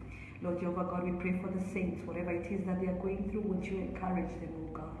 Hallelujah. Lord Jehovah God, we pray for the saints. Whatever it is that they are going through, would you encourage them,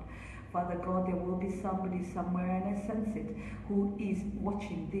 oh God? Father God, there will be somebody somewhere, and I sense it, who is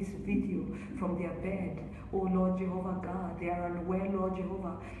watching this video from their bed. Oh Lord Jehovah God, they are unaware, Lord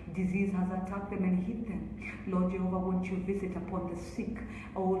Jehovah. Disease has attacked them and hit them. Lord Jehovah, won't you visit upon the sick,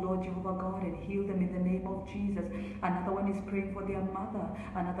 oh Lord Jehovah God, and heal them in the name of Jesus. Another one is praying for their mother.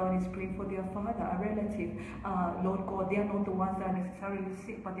 Another one is praying for their father, a relative. Lord God, they are not the ones that are necessarily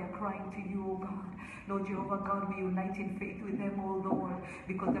sick, but they are crying to you, oh God. Lord Jehovah God, we unite in faith with them, oh Lord,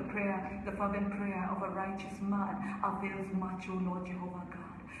 because the fervent prayer of a righteous man avails much, oh Lord Jehovah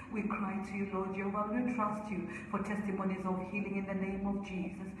God. We cry to you, Lord Jehovah. We trust you for testimonies of healing in the name of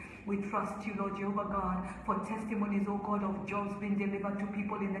Jesus. We trust you, Lord Jehovah God, for testimonies, oh God, of jobs being delivered to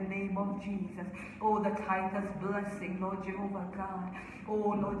people in the name of Jesus. Oh, the tither's blessing, Lord Jehovah God.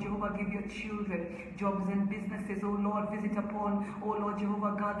 Oh, Lord Jehovah, give your children jobs and businesses. Oh, Lord, visit upon, oh, Lord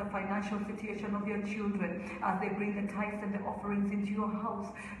Jehovah God, the financial situation of your children as they bring the tithes and the offerings into your house.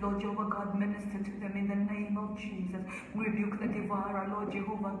 Lord Jehovah God, minister to them in the name of Jesus. Rebuke the devourer, Lord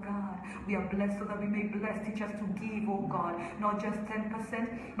Jehovah God. We are blessed so that we may bless. Teach us to give, oh God, not just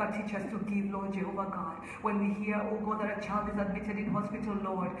 10%, but teach us to give, Lord Jehovah God. When we hear, oh God, that a child is admitted in hospital,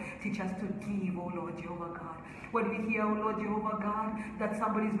 Lord, teach us to give, oh Lord Jehovah God. When we hear, oh Lord Jehovah God, that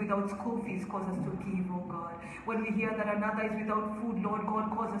somebody is without school fees, cause us to give, oh God. When we hear that another is without food, Lord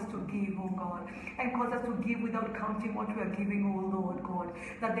God, cause us to give, oh God. And cause us to give without counting what we are giving, oh Lord God.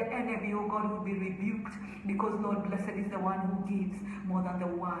 That the enemy, oh God, will be rebuked, because, Lord, blessed is the one who gives more than the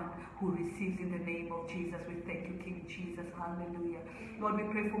one who receives in the name of Jesus. We thank you, King Jesus. Hallelujah. Lord, we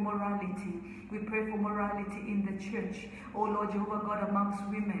pray for morality. We pray for morality in the church. Oh Lord Jehovah God, amongst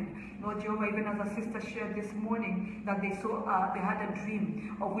women. Lord Jehovah, even as a sister shared this morning that they saw, they had a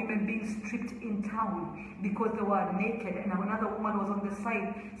dream of women being stripped in town because they were naked, and another woman was on the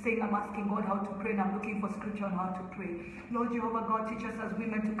side saying, I'm asking God how to pray, and I'm looking for scripture on how to pray. Lord Jehovah God, teach us as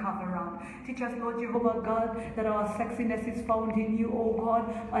women to cover up. Teach us, Lord Jehovah God, that our sexiness is found in you, oh God,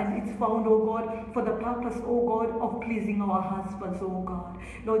 and it's found, oh God, for the purpose, oh God, of pleasing our husbands, oh God.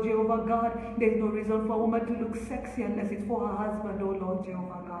 Lord Jehovah God, there's no reason for a woman to look sexy unless it's for her husband, oh Lord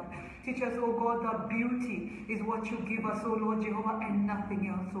Jehovah God. Teach us, oh God, that beauty is what you give us, oh Lord Jehovah, and nothing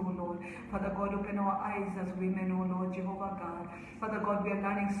else, oh Lord. Father God, open our eyes as women, oh Lord Jehovah God. Father God, we are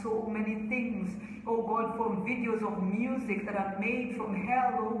learning so many things, oh God, from videos of music that are made from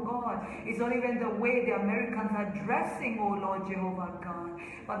hell, oh God. It's not even the way the Americans are dressing, oh Lord Jehovah God.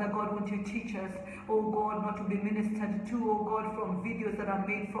 Father God, won't you teach us, oh God, not to be ministered to, oh God, from videos that are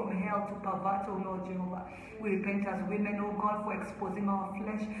made from hell to pervert, oh Lord Jehovah. We repent as women, oh God, for exposing our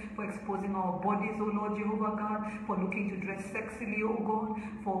flesh, for exposing our bodies, oh Lord Jehovah God, for looking to dress sexily, oh God,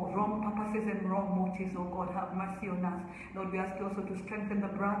 for wrong purposes and wrong motives, oh God. Have mercy on us. Lord, we ask you also to strengthen the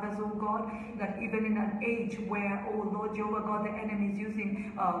brothers, oh God, that even in an age where, oh Lord Jehovah God, the enemy is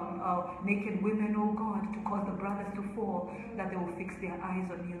using naked women, oh God, to cause the brothers to fall, that they will fix their eyes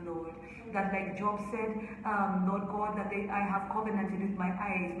on you, Lord. That like Job said, Lord God, that I have covenanted with my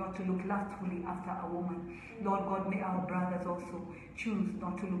eyes not to look lustfully after a woman. Lord God, may our brothers also choose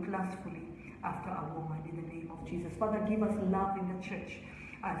not to look lustfully after a woman in the name of Jesus. Father, give us love in the church.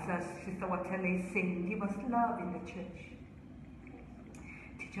 As Sister Watele is saying, give us love in the church.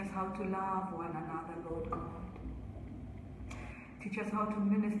 Teach us how to love one another, Lord God. Teach us how to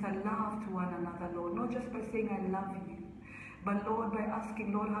minister love to one another, Lord. Not just by saying I love you, but Lord, by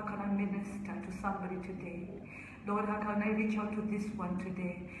asking, Lord, how can I minister to somebody today? Lord, how can I reach out to this one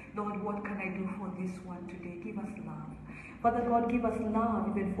today? Lord, what can I do for this one today? Give us love. Father God, give us love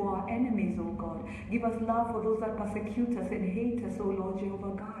even for our enemies, oh God. Give us love for those that persecute us and hate us, oh Lord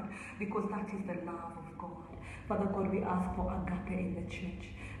Jehovah God, because that is the love of God. Father God, we ask for agape in the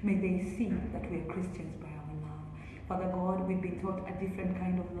church. May they see that we are Christians by our love. Father God, we've been taught a different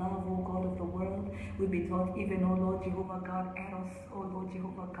kind of love, oh God of the world. We've been taught even, oh Lord Jehovah God, eros, oh Lord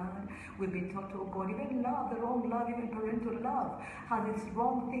Jehovah God. We've been taught, oh God, even love, the wrong love, even parental love, has its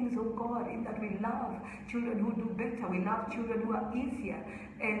wrong things, oh God, in that we love children who do better. We love children who are easier.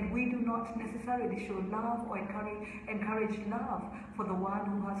 And we do not necessarily show love or encourage love for the one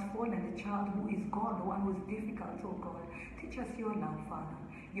who has fallen, the child who is gone, the one who is difficult, oh God. Teach us your love, Father.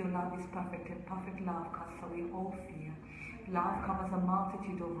 Your love is perfect, and perfect love casts away all fear. Love covers a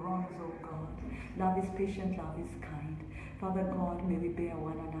multitude of wrongs, oh God. Love is patient, love is kind. Father God, may we bear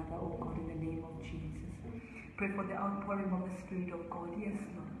one another, oh God, in the name of Jesus. Pray for the outpouring of the Spirit of God. Yes,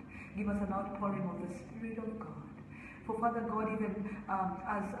 Lord. Give us an outpouring of the Spirit of God. For Father God, even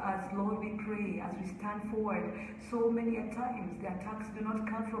as Lord we pray, as we stand forward, so many a times the attacks do not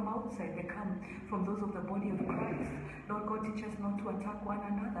come from outside, they come from those of the body of Christ. Lord God, teach us not to attack one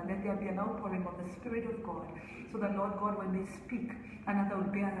another. Let there be an outpouring of the Spirit of God, so that Lord God, when they speak, another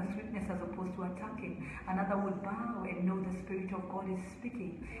will bear us witness as opposed to attacking. Another will bow and know the Spirit of God is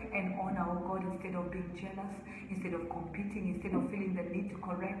speaking, and honor, oh God, instead of being jealous, instead of competing, instead of feeling the need to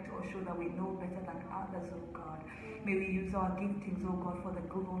correct or show that we know better than others, oh God. May we use our giftings, oh God, for the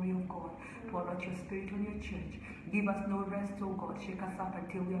glory of God. Pour out your Spirit on your church. Give us no rest, oh God. Shake us up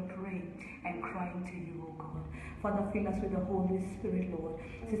until we are praying and crying to you, oh God. Father, fill us with the Holy Spirit, Lord.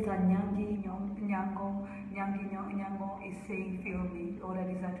 Sister Nyango is saying, fill me. Lord, I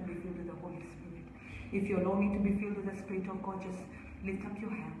desire to be filled with the Holy Spirit. If you're longing to be filled with the Spirit of God, just lift up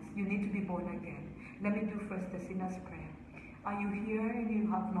your hands. You need to be born again. Let me do first the sinner's prayer. Are you here and you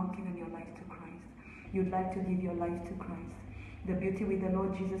have not given your life to Christ? You'd like to give your life to Christ. The beauty with the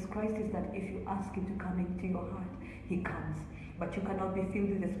Lord Jesus Christ is that if you ask him to come into your heart, he comes. But you cannot be filled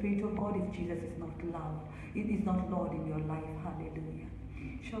with the Spirit of God if Jesus is not love. It is not Lord in your life. Hallelujah.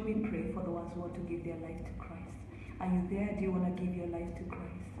 Shall we pray for the ones who want to give their life to Christ? Are you there? Do you want to give your life to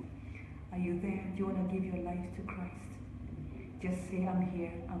Christ? Are you there? Do you want to give your life to Christ? Just say, I'm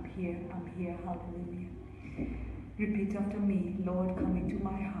here, I'm here, I'm here. Hallelujah. Repeat after me. Lord, come into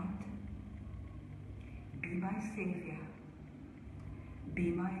my heart. Be my Savior. Be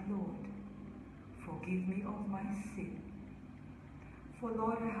my Lord. Forgive me of my sin. For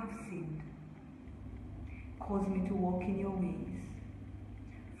Lord, I have sinned. Cause me to walk in your ways.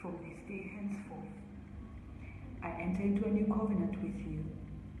 From this day henceforth, I enter into a new covenant with you.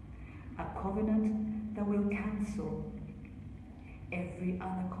 A covenant that will cancel every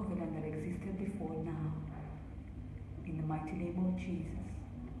other covenant that existed before now. In the mighty name of Jesus.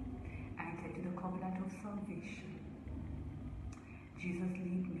 I enter into the covenant of salvation. Jesus,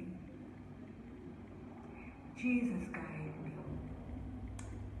 lead me. Jesus, guide me.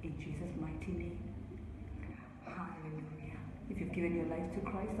 In Jesus' mighty name. Hallelujah. If you've given your life to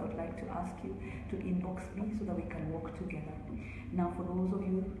Christ, I would like to ask you to inbox me so that we can walk together. Now, for those of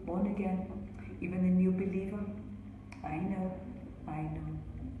you born again, even a new believer, I know,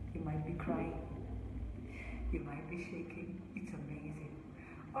 you might be crying. You might be shaking. It's amazing.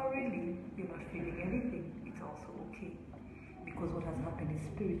 Or really, you're not feeling anything. It's also okay. Because what has happened is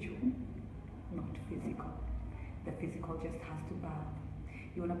spiritual, not physical. The physical just has to bow.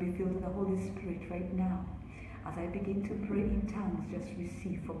 You want to be filled with the Holy Spirit right now. As I begin to pray in tongues, just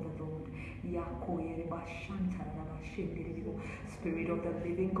receive from the Lord. Spirit of the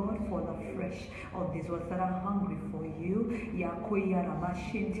living God, fall afresh on these ones that are hungry for you.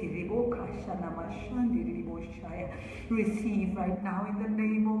 Receive right now in the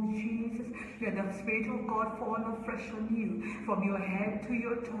name of Jesus. Let the Spirit of God fall afresh on you from your head to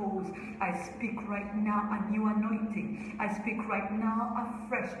your toes. I speak right now a new anointing. I speak right now a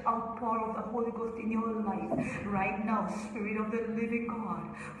fresh outpour of the Holy Ghost in your life. Right now, Spirit of the living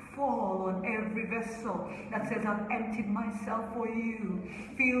God, fall on every vessel that says, I've emptied myself for you.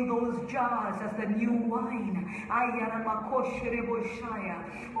 Fill those jars as the new wine.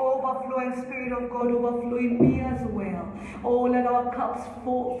 Overflow, and Spirit of God, overflow in me as well. Oh, let our cups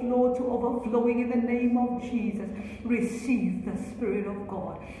flow to overflowing in the name of Jesus. Receive the Spirit of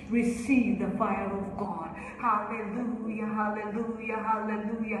God. Receive the fire of God. Hallelujah, hallelujah,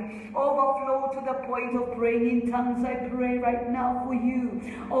 hallelujah. Overflow to the point of praying in tongues. I pray right now for you.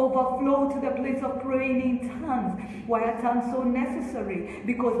 Overflow to the place of praying in tongues. Why are tongues so necessary?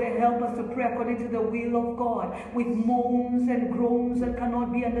 Because they help us to pray according to the will of God, with moans and groans that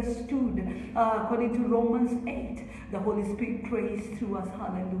cannot be understood. According to Romans 8, the Holy Spirit prays through us.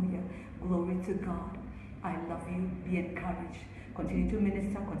 Hallelujah. Glory to God. I love you. Be encouraged. Continue to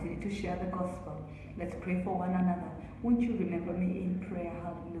minister. Continue to share the gospel. Let's pray for one another. Won't you remember me in prayer?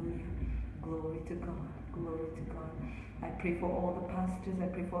 Hallelujah. Glory to God. Glory to God. I pray for all the pastors. I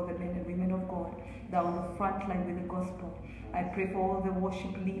pray for all the men and women of God that are on the front line with the gospel. I pray for all the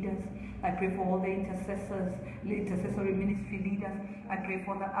worship leaders. I pray for all the intercessors, intercessory ministry leaders. I pray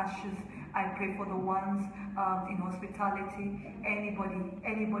for the ushers. I pray for the ones in hospitality.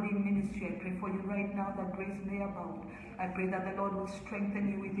 Anybody in ministry, I pray for you right now that grace may abound. I pray that the Lord will strengthen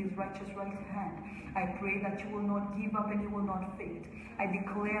you with his righteous right hand. I pray that you will not give up and you will not faint. I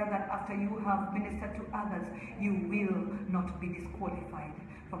declare that after you have ministered to others, you will not be disqualified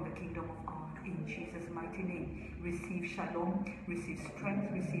from the kingdom of God. In Jesus' mighty name, receive shalom, receive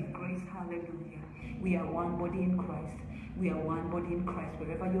strength, receive grace. Hallelujah. We are one body in Christ. We are one body in Christ.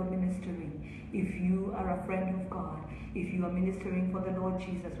 Wherever you're ministering, if you are a friend of God, if you are ministering for the Lord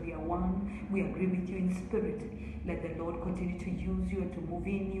Jesus, we are one. We agree with you in spirit. Let the Lord continue to use you and to move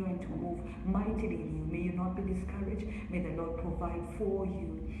in you and to move mightily in you. May you not be discouraged. May the Lord provide for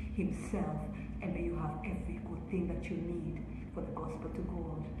you himself, and may you have every good thing that you need for the gospel to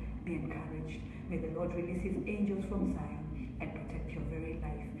go out. Be encouraged. May the Lord release his angels from Zion and protect your very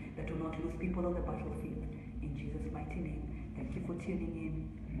life, that do not lose people on the battlefield. In Jesus' mighty name. Thank you for tuning in.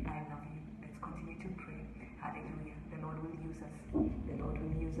 I love you. Let's continue to pray. Hallelujah. The Lord will use us. The Lord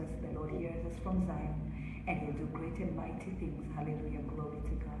will use us. The Lord hears us from Zion, and he'll do great and mighty things. Hallelujah. Glory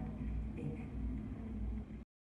to God.